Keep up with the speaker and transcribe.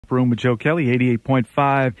Upper Room with Joe Kelly,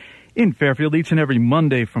 88.5 in Fairfield, each and every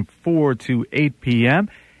Monday from 4 to 8 p.m.,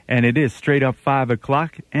 and it is straight up 5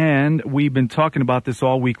 o'clock, and we've been talking about this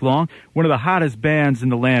all week long. One of the hottest bands in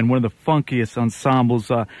the land, one of the funkiest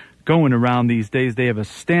ensembles going around these days. They have a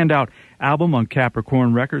standout album on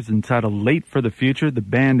Capricorn Records entitled Late for the Future. The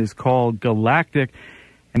band is called Galactic,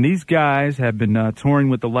 and these guys have been touring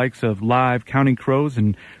with the likes of Live, Counting Crows,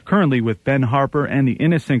 and currently with Ben Harper and the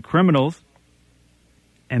Innocent Criminals.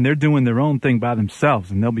 And they're doing their own thing by themselves,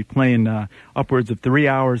 and they'll be playing upwards of 3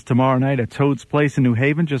 hours tomorrow night at Toad's Place in New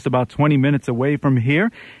Haven, just about 20 minutes away from here.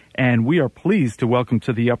 And we are pleased to welcome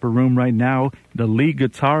to the Upper Room right now the lead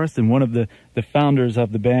guitarist and one of the founders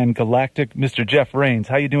of the band Galactic, Mr. Jeff Rains.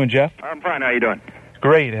 How you doing, Jeff? I'm fine. How you doing?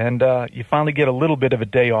 Great. And you finally get a little bit of a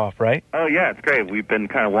day off, right? Oh, yeah, it's great. We've been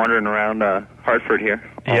kind of wandering around Hartford here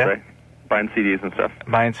all day, buying CDs and stuff.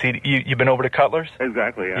 Buying CDs. You've been over to Cutler's?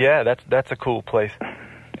 Exactly, yeah. Yeah, that's a cool place.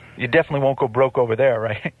 You definitely won't go broke over there,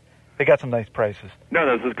 right? They got some nice prices. No,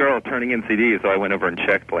 there was this girl turning in CDs, so I went over and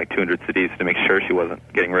checked like 200 CDs to make sure she wasn't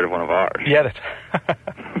getting rid of one of ours. Yeah, that's...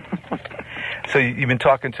 So you've been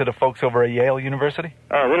talking to the folks over at Yale University?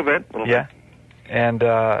 A little bit. Yeah. And,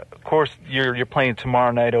 of course, you're playing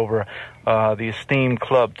tomorrow night over the esteemed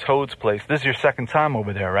club Toad's Place. This is your second time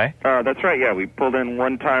over there, right? That's right, yeah. We pulled in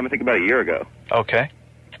one time, I think about a year ago. Okay.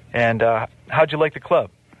 And how'd you like the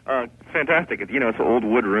club? Fantastic. It's an old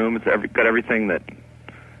wood room. It's got everything that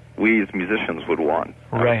we as musicians would want,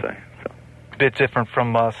 right. I would say. So. Bit different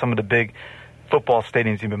from some of the big football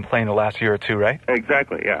stadiums you've been playing the last year or two, right?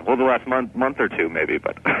 Exactly, yeah. Well, the last month or two, maybe,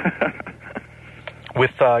 but...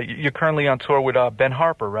 With you're currently on tour with Ben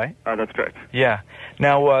Harper, right? That's correct. Yeah.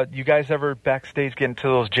 Now, you guys ever backstage get into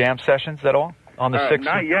those jam sessions at all on the 6th?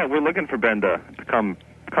 Not yet. We're looking for Ben to come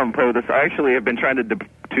play with us. I actually have been trying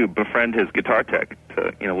to befriend his guitar tech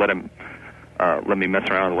to let me mess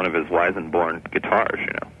around with one of his Weizenborn guitars.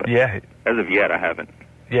 But yeah. As of yet, I haven't.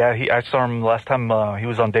 Yeah, I saw him last time he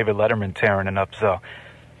was on David Letterman tearing it up. So.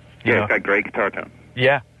 Yeah, he's got great guitar tone.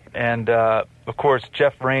 Yeah, and of course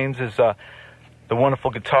Jeff Rains is the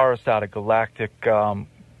wonderful guitarist out of Galactic. We're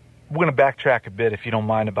going to backtrack a bit, if you don't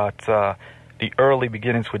mind, about the early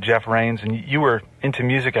beginnings with Jeff Rains. And you were into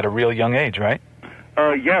music at a real young age, right?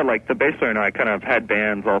 Yeah, like the bass player and I kind of had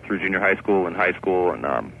bands all through junior high school and high school, and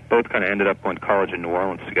both kind of ended up going to college in New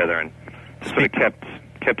Orleans together, and sort of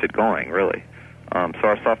kept it going, really. So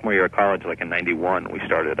our sophomore year of college, like in '91, we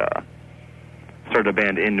started a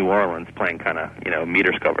band in New Orleans playing kind of,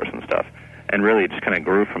 meters covers and stuff, and really it just kind of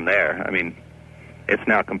grew from there. I mean, it's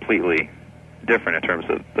now completely different in terms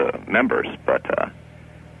of the members, but,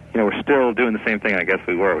 we're still doing the same thing I guess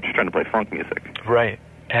we were, which is trying to play funk music. Right.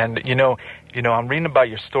 And, I'm reading about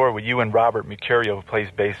your story where you and Robert Mercurio, who plays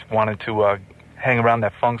bass, wanted to hang around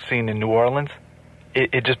that funk scene in New Orleans.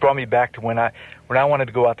 It just brought me back to when I wanted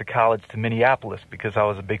to go out to college to Minneapolis, because I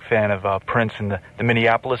was a big fan of Prince and the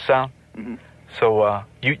Minneapolis sound. Mm-hmm. So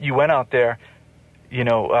you went out there,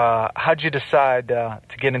 how'd you decide to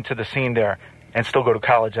get into the scene there and still go to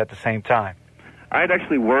college at the same time? I had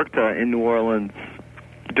actually worked in New Orleans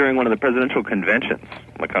during one of the presidential conventions,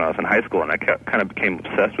 like when I was in high school, and I kind of became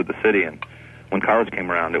obsessed with the city, and when college came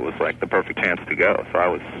around, it was like the perfect chance to go, so I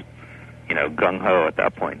was, gung-ho at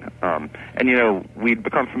that point. And, we'd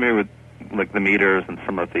become familiar with, like, the Meters and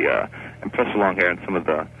some of the, and Professor Longhair and some of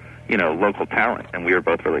the, local talent, and we were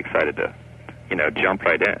both really excited to, jump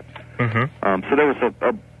right in. Mm-hmm. So there was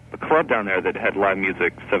a club down there that had live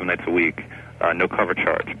music 7 nights a week, no cover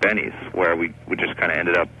charge, Benny's, where we just kind of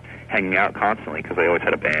ended up hanging out constantly because they always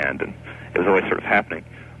had a band, and it was always sort of happening.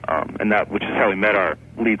 Which is how we met our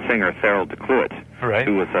lead singer, Therrell DeCluet, right,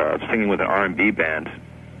 who was singing with an R&B band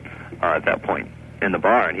at that point in the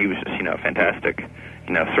bar, and he was just, fantastic,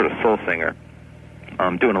 sort of soul singer,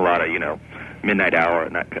 doing a lot of, Midnight Hour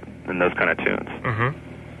and those kind of tunes. Mm-hmm.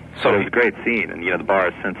 So it was a great scene, and, the bar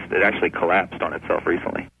has since, it actually collapsed on itself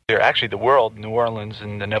recently. Actually, the world, New Orleans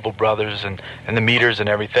and the Neville Brothers and the Meters and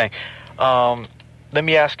everything. Let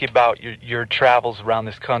me ask you about your travels around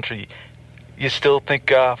this country. You still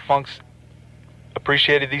think funk's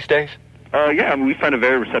appreciated these days? Yeah, we find a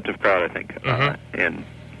very receptive crowd, I think, in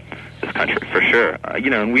this country, for sure.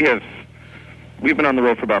 And we've been on the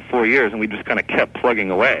road for about 4 years, and we just kind of kept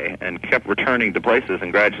plugging away and kept returning to places,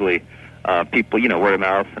 and gradually people, word of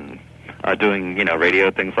mouth and doing,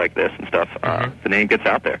 radio, things like this and stuff, the name gets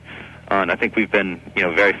out there. And I think we've been,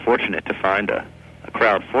 very fortunate to find a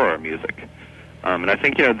crowd for our music. And I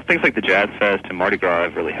think, things like the Jazz Fest and Mardi Gras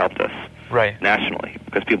have really helped us. Right. Nationally,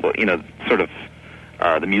 because people, sort of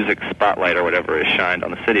the music spotlight or whatever is shined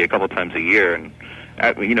on the city a couple times a year, and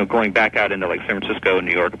going back out into like San Francisco and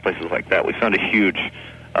New York and places like that, we found a huge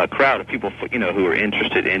crowd of people, who were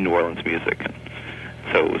interested in New Orleans music. And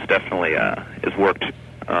so it was definitely it's worked,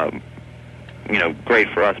 great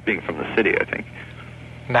for us being from the city, I think.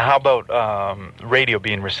 Now, how about radio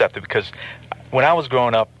being receptive? Because when I was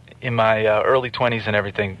growing up in my early 20s and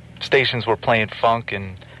everything, stations were playing funk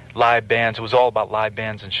and live bands. It was all about live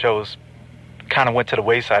bands and shows. Kind of went to the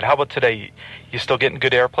wayside. How about today? You still getting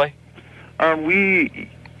good airplay? We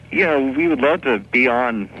would love to be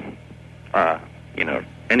on,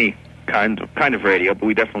 any kind of radio, but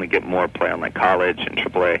we definitely get more play on like college and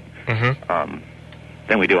AAA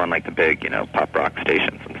than we do on like the big, pop rock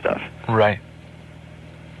stations and stuff. Right.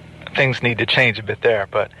 Things need to change a bit there,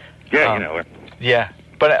 but yeah,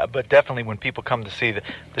 but definitely when people come to see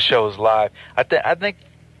the shows live, I think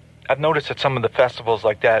I've noticed at some of the festivals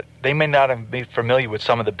like that, they may not even be familiar with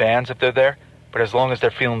some of the bands if they're there, but as long as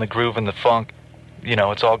they're feeling the groove and the funk,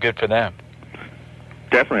 it's all good for them.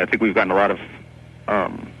 Definitely. I think we've gotten a lot of,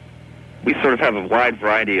 we sort of have a wide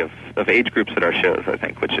variety of age groups at our shows, I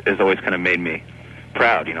think, which has always kind of made me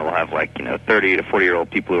proud. We'll have 30 to 40-year-old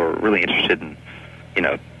people who are really interested in,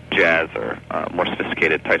 jazz or more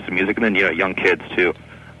sophisticated types of music, and then, young kids, too,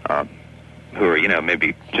 who are,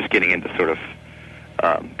 maybe just getting into sort of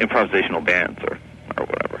improvisational bands or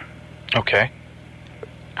whatever. Okay.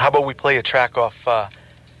 How about we play a track off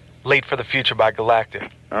Late for the Future by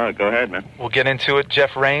Galactic? Go ahead, man. We'll get into it.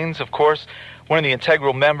 Jeff Rains, of course, one of the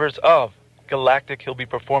integral members of Galactic. He'll be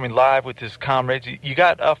performing live with his comrades. You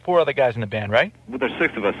got 4 other guys in the band, right? Well, there's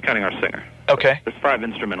 6 of us, counting our singer. Okay. There's 5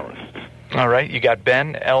 instrumentalists. All right. You got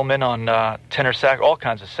Ben Ellman on tenor sax, all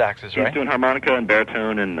kinds of saxes, right? He's doing harmonica and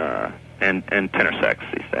baritone and tenor sax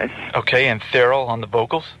these days. Okay, and Thurl on the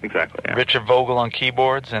vocals. Exactly, yeah. Richard Vogel on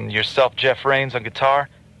keyboards, and yourself, Jeff Rains, on guitar.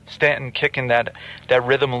 Stanton kicking that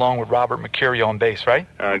rhythm along with Robert Mercurio on bass, right?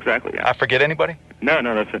 Exactly, yeah. I forget anybody? No,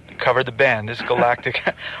 that's it. Covered the band. This is Galactic.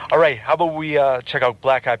 All right, how about we check out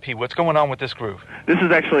Black Eyed Peas? What's going on with this groove? This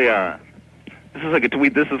is actually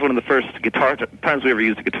this is one of the first guitar times we ever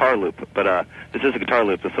used a guitar loop, but this is a guitar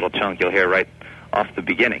loop, this little chunk you'll hear right off the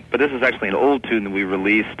beginning. But this is actually an old tune that we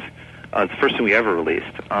released. It's the first thing we ever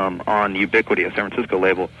released on Ubiquity, a San Francisco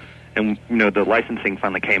label. And, the licensing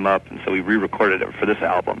finally came up, and so we re-recorded it for this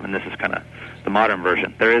album, and this is kind of the modern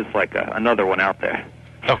version. There is, another one out there.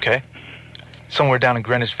 Okay. Somewhere down in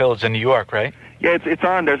Greenwich Village in New York, right? Yeah, it's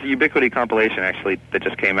on. There's a Ubiquity compilation, actually, that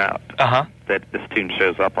just came out. That this tune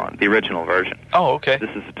shows up on, the original version. Oh, okay.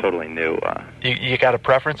 This is a totally new... You got a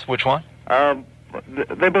preference? Which one?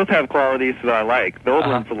 They both have qualities that I like. The old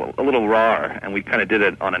one's a little raw, and we kind of did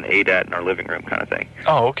it on an ADAT in our living room kind of thing.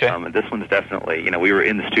 Oh, okay. And this one's definitely, we were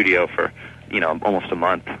in the studio for, almost a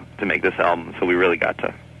month to make this album, so we really got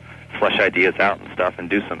to flesh ideas out and stuff and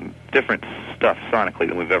do some different stuff sonically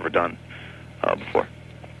than we've ever done before.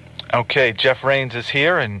 Okay, Jeff Rains is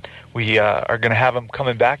here, and we are going to have him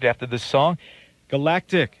coming back after this song.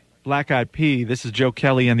 Galactic. Black Eyed Peas. This is Joe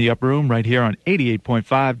Kelly in the Upper Room right here on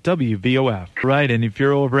 88.5 WVOF. Right, and if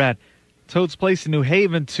you're over at Toad's Place in New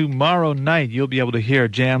Haven tomorrow night, you'll be able to hear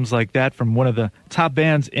jams like that from one of the top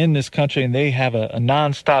bands in this country, and they have a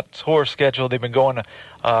non-stop tour schedule. They've been going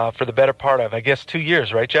for the better part of, I guess, 2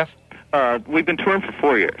 years, right, Jeff? We've been touring for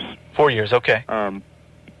 4 years. 4 years, okay.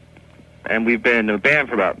 And we've been a band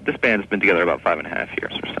this band has been together about 5.5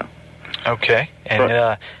 years or so. Okay,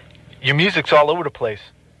 and your music's all over the place.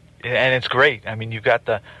 And it's great. I mean, you got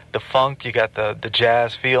the funk, you got the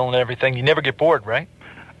jazz feel and everything. You never get bored, right?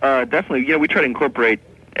 Definitely. We try to incorporate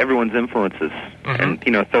everyone's influences and,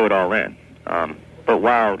 throw it all in. But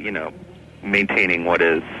while, maintaining what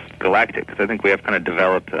is Galactic, because I think we have kind of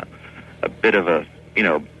developed a bit of a,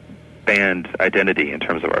 band identity in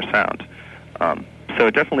terms of our sound. So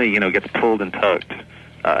it definitely, gets pulled and tugged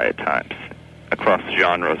at times across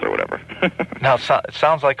genres or whatever. Now, it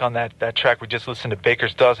sounds like on that track we just listened to,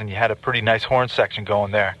 Baker's Dozen, you had a pretty nice horn section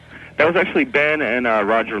going there. That was actually Ben and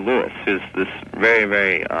Roger Lewis, who's this very,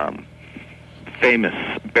 very famous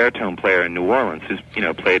baritone player in New Orleans, who's,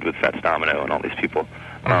 played with Fats Domino and all these people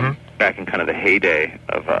back in kind of the heyday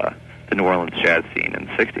of the New Orleans jazz scene in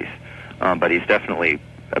the 60s. But he's definitely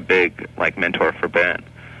a big, mentor for Ben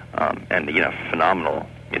and, phenomenal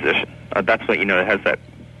musician. That's what, it has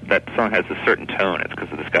that song has a certain tone. It's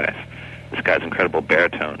because of this guy's incredible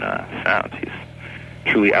baritone sound. He's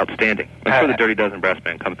truly outstanding. I'm sure the Dirty Dozen Brass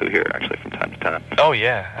Band come through here, actually, from time to time. Oh,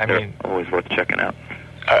 yeah. They're always worth checking out.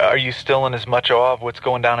 Are you still in as much awe of what's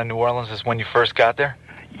going down in New Orleans as when you first got there?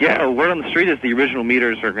 Yeah, word on the street is the original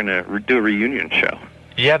Meters are going to do a reunion show.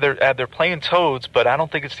 Yeah, they're playing Toads, but I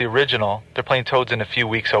don't think it's the original. They're playing Toads in a few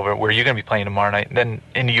weeks over where you're going to be playing tomorrow night. And then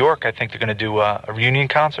in New York, I think they're going to do a reunion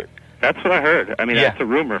concert. That's what I heard. I mean, That's a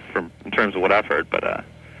rumor in terms of what I've heard, but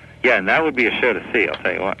Yeah, and that would be a show to see, I'll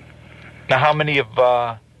tell you what. Now, how many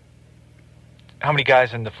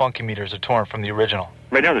guys in the Funky Meters are touring from the original?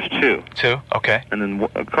 Right now there's 2. 2? Okay. And then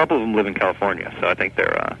a couple of them live in California, so I think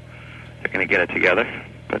they're going to get it together.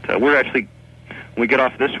 But we're actually, when we get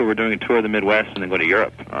off this tour, we're doing a tour of the Midwest and then go to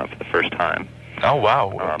Europe for the first time. Oh,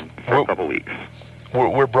 wow. For a couple weeks.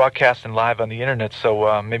 We're broadcasting live on the internet,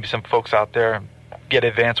 so maybe some folks out there get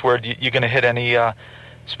advance word. You going to hit any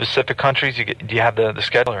specific countries? Do you have the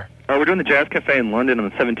schedule? We're doing the Jazz Cafe in London on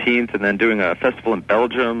the 17th, and then doing a festival in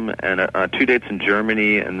Belgium, and 2 dates in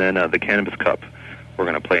Germany, and then the Cannabis Cup we're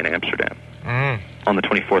going to play in Amsterdam on the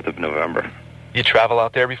 24th of November. You travel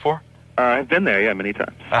out there before? I've been there, yeah, many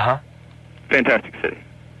times. Uh-huh. Fantastic city.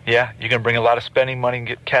 Yeah, you're going to bring a lot of spending money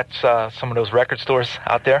and catch some of those record stores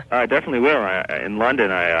out there? I definitely will. In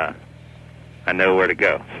London, I know where to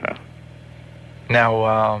go. So.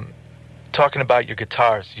 Now, talking about your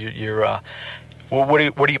guitars, what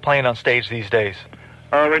are you playing on stage these days?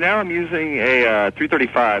 Right now I'm using a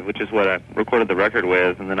 335, which is what I recorded the record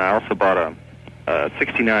with, and then I also bought a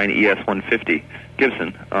 69 ES 150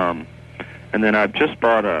 Gibson, and then I've just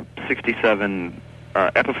bought a 67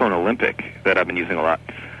 Epiphone Olympic that I've been using a lot.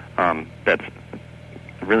 That's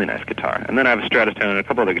a really nice guitar. And then I have a Stratotone and a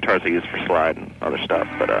couple other guitars I use for slide and other stuff,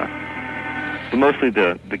 but mostly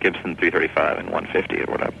the Gibson 335 and 150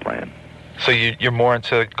 are what I'm playing. So you're more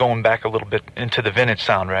into going back a little bit into the vintage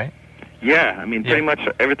sound, right? Yeah, I mean, pretty much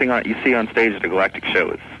everything you see on stage at a Galactic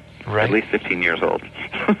show is at least 15 years old.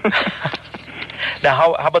 Now,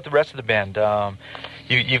 how about the rest of the band?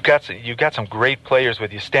 You've got some great players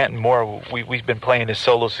with you. Stanton Moore, we've been playing his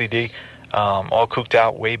solo CD, all cooked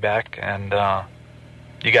out way back, and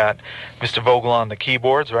you got Mr. Vogel on the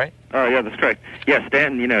keyboards, right? Oh, yeah, that's correct. Yeah,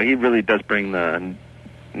 Stanton, he really does bring the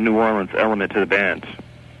New Orleans element to the band.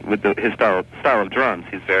 With his style of drums,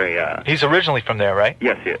 he's very... he's originally from there, right?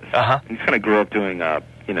 Yes, he is. Uh-huh. He kind of grew up doing,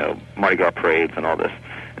 Mardi Gras parades and all this.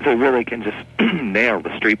 And so he really can just nail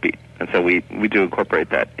the street beat. And so we do incorporate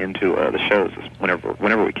that into the shows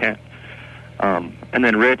whenever we can. And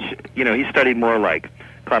then Rich, he studied more like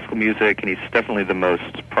classical music, and he's definitely the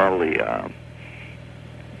most probably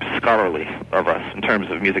scholarly of us in terms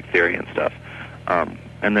of music theory and stuff.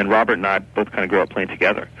 And then Robert and I both kind of grew up playing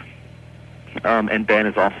together. And Ben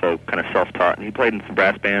is also kind of self-taught, and he played in some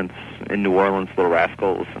brass bands in New Orleans, Little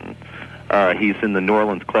Rascals, and he's in the New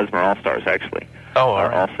Orleans Klezmer All-Stars, actually. Oh, all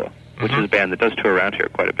right. Also, which is a band that does tour around here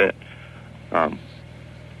quite a bit, and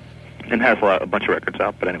has a bunch of records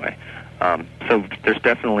out. But anyway, so there's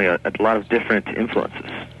definitely a lot of different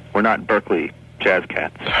influences. We're not Berkeley jazz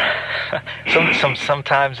cats.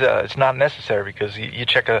 Sometimes it's not necessary, because you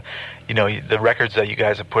check the records that you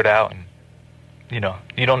guys have put out, and you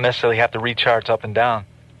don't necessarily have to read charts up and down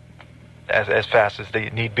as fast as they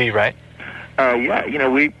need be, right? Yeah,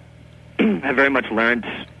 we have very much learned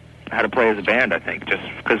how to play as a band, I think, just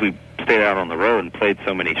because we stayed out on the road and played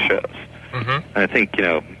so many shows. And I think,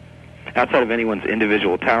 outside of anyone's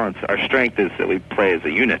individual talents, our strength is that we play as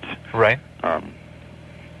a unit. Right.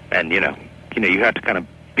 And, you have to kind of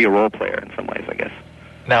be a role player in some ways, I guess.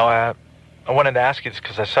 Now, I wanted to ask you this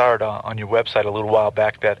because I saw it on your website a little while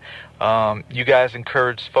back that you guys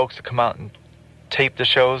encourage folks to come out and tape the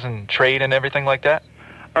shows and trade and everything like that?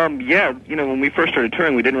 Yeah, when we first started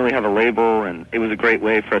touring, we didn't really have a label, and it was a great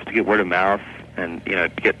way for us to get word of mouth and, to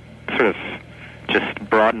get sort of just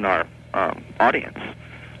broaden our audience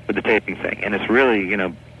with the taping thing. And it's really,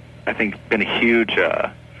 I think been a huge,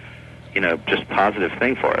 just positive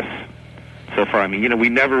thing for us so far. I mean, we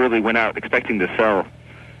never really went out expecting to sell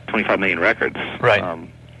 25 million records. Right.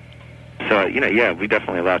 So, yeah, we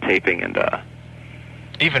definitely allow taping and...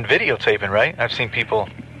 even videotaping, right? I've seen people...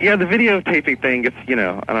 Yeah, the videotaping thing, it's,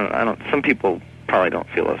 I don't, some people probably don't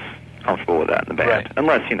feel as comfortable with that in the band. Right.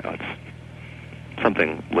 Unless, it's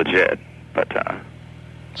something legit, but...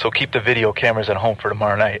 So keep the video cameras at home for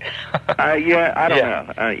tomorrow night. Yeah, I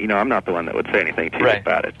don't know. I'm not the one that would say anything to you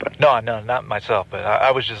about it, but... No, not myself, but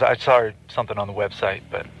I saw something on the website,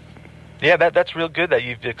 but... Yeah, that's real good that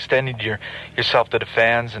you've extended yourself to the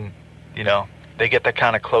fans, and, they get that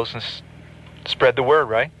kind of closeness, spread the word,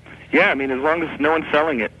 right? Yeah, I mean, as long as no one's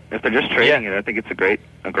selling it, if they're just trading it, I think it's a great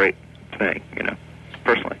thing,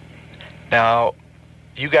 personally. Now,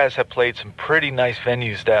 you guys have played some pretty nice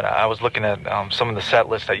venues that I was looking at some of the set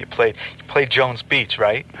lists that you played. You played Jones Beach,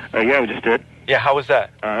 right? Yeah, we just did. Yeah, how was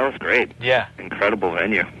that? That was great. Yeah. Incredible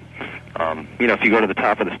venue. If you go to the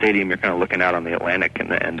top of the stadium, you're kind of looking out on the Atlantic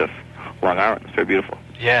and the end of Long Island. It's very beautiful.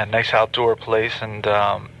 Yeah, nice outdoor place. And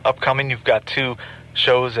upcoming, you've got 2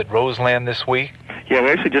 shows at Roseland this week. Yeah,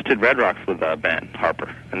 we actually just did Red Rocks with Ben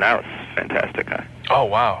Harper, and that was fantastic. Oh,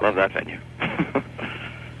 wow. Love that venue.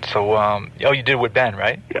 So, you did with Ben,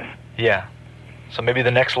 right? Yes. Yeah. So maybe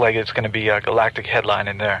the next leg is going to be a Galactic headline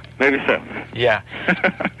in there. Maybe so. Yeah.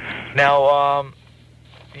 Now,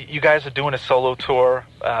 you guys are doing a solo tour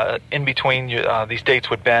in between these dates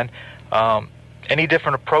with Ben. Any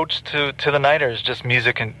different approach to the night, or is just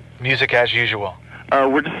music as usual?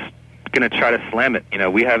 We're just going to try to slam it.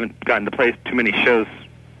 We haven't gotten to play too many shows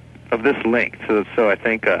of this length, so I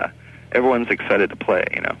think everyone's excited to play.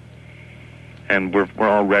 And we're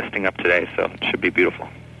all resting up today, so it should be beautiful.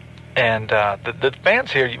 And the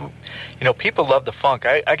band's here. People love the funk.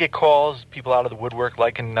 I get calls, people out of the woodwork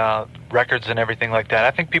liking records and everything like that.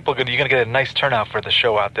 I think you're going to get a nice turnout for the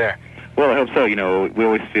show out there. Well, I hope so. We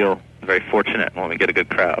always feel very fortunate when we get a good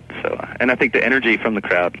crowd. So, and I think the energy from the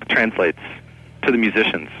crowd translates to the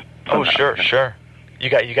musicians. Oh, sure. You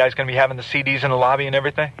guys going to be having the CDs in the lobby and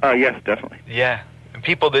everything? Yes, definitely. Yeah, and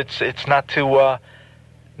people, it's not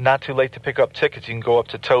too late to pick up tickets. You can go up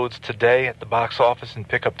to Toad's today at the box office and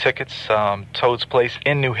pick up tickets. Toad's Place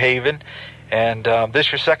in New Haven, and this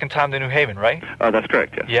is your second time to New Haven, right? That's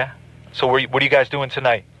correct. Yeah. Yeah. So what are you guys doing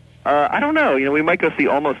tonight? I don't know. We might go see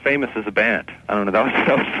Almost Famous as a band. I don't know. That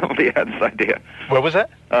was somebody had this idea. Where was that?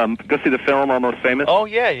 Go see the film Almost Famous. Oh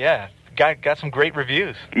yeah. Got some great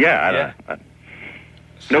reviews. Yeah.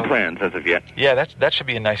 No plans as of yet. Yeah, that should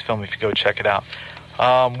be a nice film if you go check it out.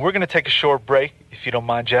 We're going to take a short break, if you don't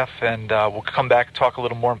mind, Jeff, and we'll come back, talk a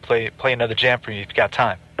little more, and play another jam for you if you got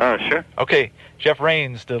time. Sure. Okay, Jeff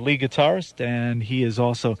Rains, the lead guitarist, and he is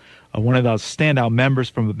also one of those standout members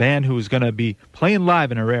from the band who is going to be playing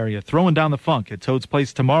live in our area, throwing down the funk at Toad's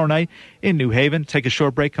Place tomorrow night in New Haven. Take a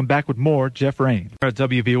short break, come back with more Jeff Rains. At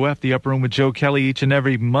WVOF, the Upper Room with Joe Kelly, each and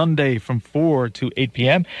every Monday from 4 to 8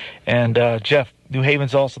 p.m. And, Jeff, New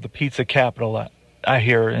Haven's also the pizza capital, I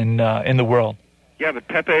hear, in the world. Yeah, but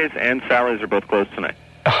Pepe's and Sally's are both closed tonight.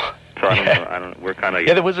 So I don't know. We're kind of...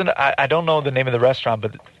 Yeah, there wasn't... I don't know the name of the restaurant,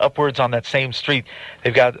 but upwards on that same street,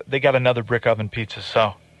 they got another brick oven pizza,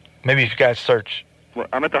 so maybe if you guys search... Well,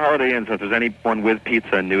 I'm at the Holiday Inn, so if there's anyone with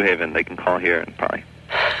pizza in New Haven, they can call here and probably...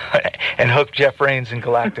 and hook Jeff Rains and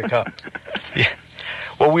Galactic up. Yeah.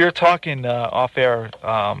 Well, we were talking off-air,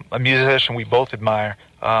 a musician we both admire,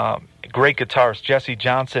 great guitarist, Jesse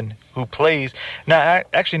Johnson, who plays... Now,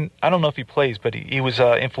 actually, I don't know if he plays, but he was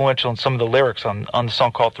influential in some of the lyrics on the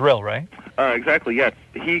song called Thrill, right? Exactly, yes.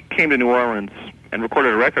 He came to New Orleans and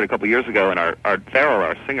recorded a record a couple years ago, and our Farrell,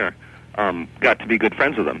 our singer, got to be good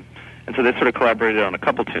friends with him. And so they sort of collaborated on a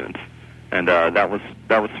couple tunes. And that was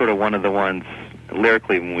sort of one of the ones,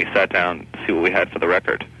 lyrically, when we sat down to see what we had for the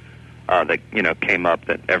record, that, came up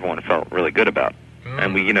that everyone felt really good about.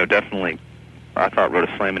 And we, definitely, I thought, wrote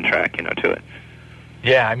a slamming track, to it.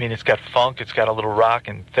 Yeah, I mean, it's got funk, it's got a little rock,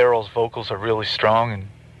 and Farrell's vocals are really strong. And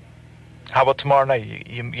how about tomorrow night?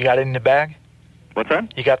 You got it in the bag? What's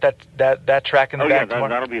that? You got that track in the bag tomorrow?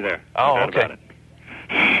 That'll be there. Oh, okay.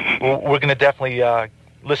 Well, we're going to definitely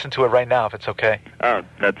listen to it right now, if it's okay. Oh,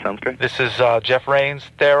 that sounds great. This is Jeff Rains,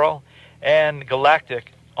 Farrell, and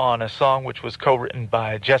Galactic on a song which was co-written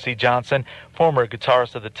by Jesse Johnson, former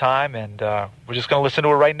guitarist of the time, and we're just going to listen to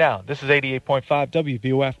it right now. This is 88.5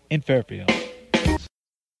 WVOF in Fairfield.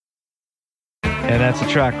 And that's a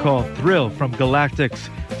track called Thrill from Galactic's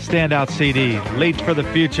standout CD, Late for the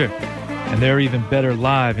Future. And they're even better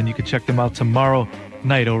live, and you can check them out tomorrow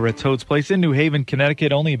night over at Toad's Place in New Haven,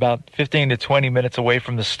 Connecticut, only about 15 to 20 minutes away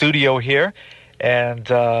from the studio here. And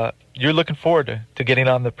you're looking forward to getting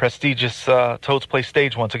on the prestigious Toad's Place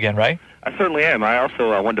stage once again, right? I certainly am. I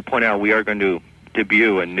also wanted to point out we are going to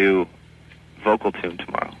debut a new vocal tune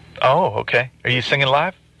tomorrow. Oh, okay. Are you singing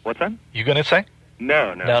live? What's that? You going to sing?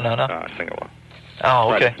 No. No. Sing it well.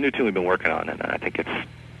 Oh, okay. It's a new tune we've been working on, and I think it's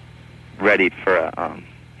ready for a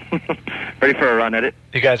run at it.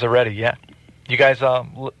 You guys are ready, yeah. You guys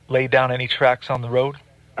laid down any tracks on the road?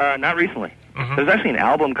 Not recently. Mm-hmm. There's actually an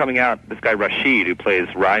album coming out, this guy Rashid, who plays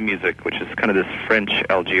Rai music, which is kind of this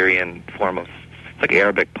French-Algerian form of, it's like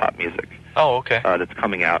Arabic pop music. Oh, okay. That's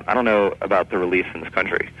coming out. I don't know about the release in this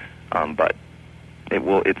country, but I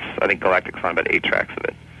think Galactic's on about 8 tracks of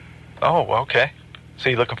it. Oh, okay. So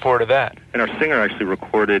you're looking forward to that. And our singer actually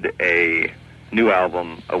recorded a new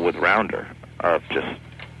album with Rounder of just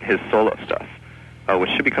his solo stuff, which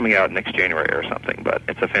should be coming out next January or something, but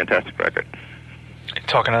it's a fantastic record.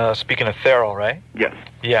 Speaking of Farrell, right? Yes.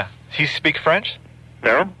 Yeah. Does he speak French?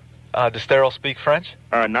 Farrell? Does Farrell speak French?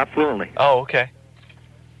 Not fluently. Oh, okay.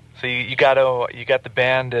 So you got the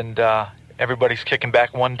band, and everybody's kicking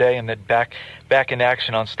back one day, and then back in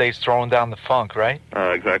action on stage, throwing down the funk, right?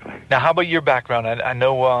 Exactly. Now, how about your background? I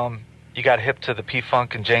know you got hip to the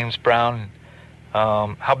P-Funk and James Brown.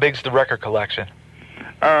 How big's the record collection?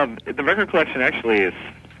 The record collection actually is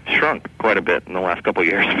shrunk quite a bit in the last couple of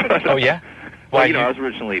years. But, oh, yeah? Well, I was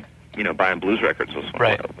originally, buying blues records was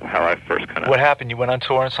how I first kind of... What happened? You went on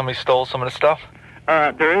tour and somebody stole some of the stuff?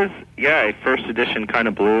 There is, a first edition kind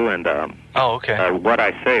of blue and What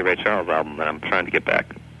I Say, Ray Charles album that I'm trying to get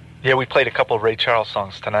back. Yeah, we played a couple of Ray Charles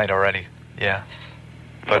songs tonight already. Yeah.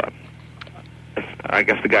 But I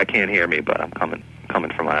guess the guy can't hear me, but I'm coming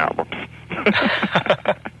for my albums.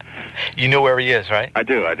 You know where he is, right? I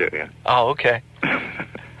do, yeah. Oh, okay.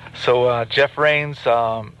 So, Jeff Rains,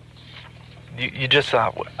 you just, I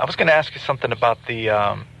was going to ask you something about the,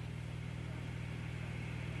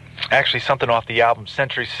 actually something off the album,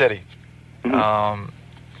 Century City. Mm-hmm.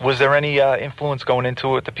 Was there any influence going into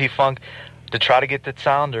it with the P-Funk to try to get that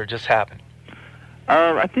sound, or it just happened?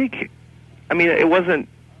 I think, it wasn't,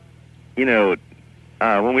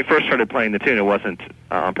 when we first started playing the tune, it wasn't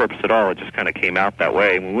on purpose at all. It just kind of came out that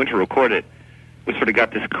way. When we went to record it, we sort of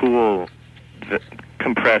got this cool,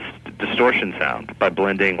 compressed distortion sound by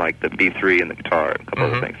blending like the B3 and the guitar and a couple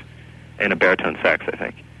other things, and a baritone sax, I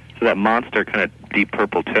think. So that monster kind of deep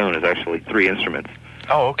purple tone is actually 3 instruments.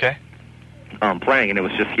 Oh, okay. Playing, and it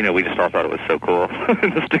was just, we just all thought it was so cool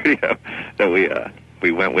in the studio that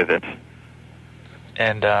we went with it.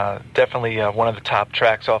 And definitely one of the top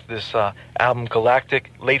tracks off this album,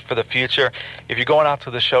 Galactic, Late for the Future. If you're going out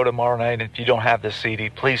to the show tomorrow night and if you don't have this CD,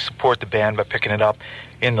 please support the band by picking it up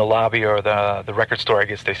in the lobby or the record store. I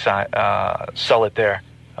guess they sell it there.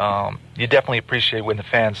 You definitely appreciate when the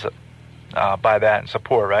fans buy that and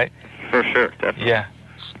support, right? For sure, definitely. Yeah.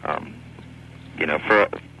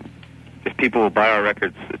 If people will buy our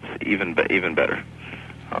records, it's even better.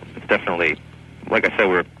 It's definitely, like I said,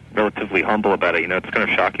 we're relatively humble about it. It's kind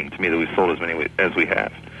of shocking to me that we've sold as many as we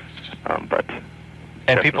have. But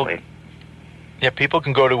and definitely. people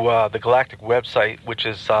can go to the Galactic website, which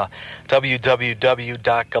is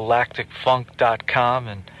www.galacticfunk.com,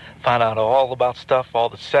 and find out all about stuff, all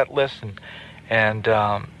the set lists, and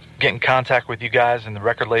get in contact with you guys and the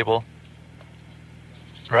record label.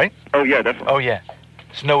 Right? Oh yeah, definitely. Oh yeah.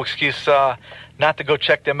 There's no excuse not to go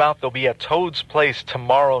check them out. They'll be at Toad's Place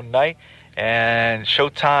tomorrow night. And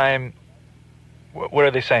showtime, what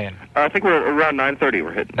are they saying? I think we're around 9:30.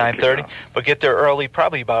 We're hitting 9:30, but get there early,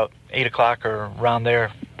 probably about 8 o'clock or around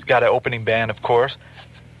there. Got an opening band, of course.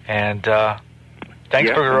 And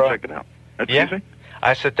thanks for check it out. Excuse me?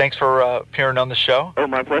 I said thanks for appearing on the show. Oh,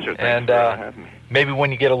 my pleasure. Thanks for having me. Maybe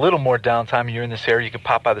when you get a little more downtime and you're in this area, you can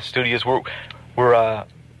pop by the studios. We're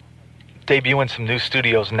debuting some new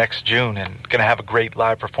studios next June and going to have a great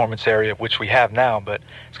live performance area, which we have now, but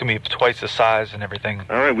it's going to be twice the size and everything.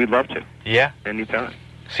 All right, we'd love to. Yeah? Anytime.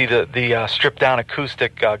 See the stripped-down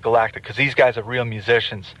acoustic Galactic, because these guys are real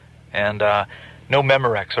musicians, and no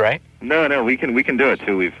Memorex, right? No, we can do it,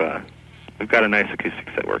 too. We've got a nice acoustic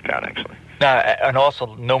set worked out, actually. And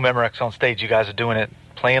also no Memorex on stage. You guys are doing it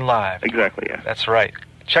playing live. Exactly, yeah. That's right.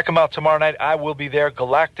 Check them out tomorrow night. I will be there.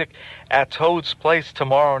 Galactic at Toad's Place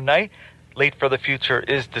tomorrow night. Late for the Future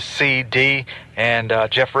is the CD, and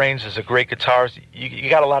Jeff Rains is a great guitarist. You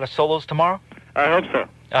got a lot of solos tomorrow? I hope so.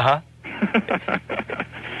 Uh-huh.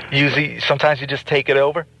 Usually, sometimes you just take it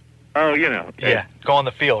over? Oh, Yeah, go on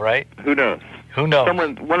the field, right? Who knows? One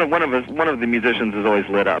of the musicians is always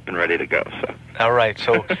lit up and ready to go, so. All right,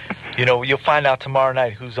 so, you'll find out tomorrow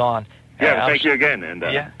night who's on. Yeah, thank you again, and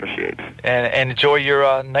appreciate it. And enjoy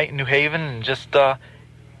your night in New Haven, and just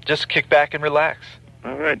kick back and relax.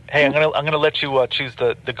 All right. Hey, I'm gonna let you choose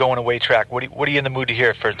the going away track. What are you in the mood to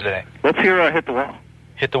hear for today? Let's hear Hit the Wall.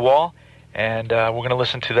 Hit the Wall, and we're gonna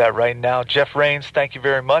listen to that right now. Jeff Rains, thank you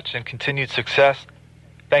very much, and continued success.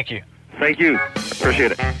 Thank you. Thank you.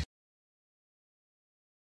 Appreciate it.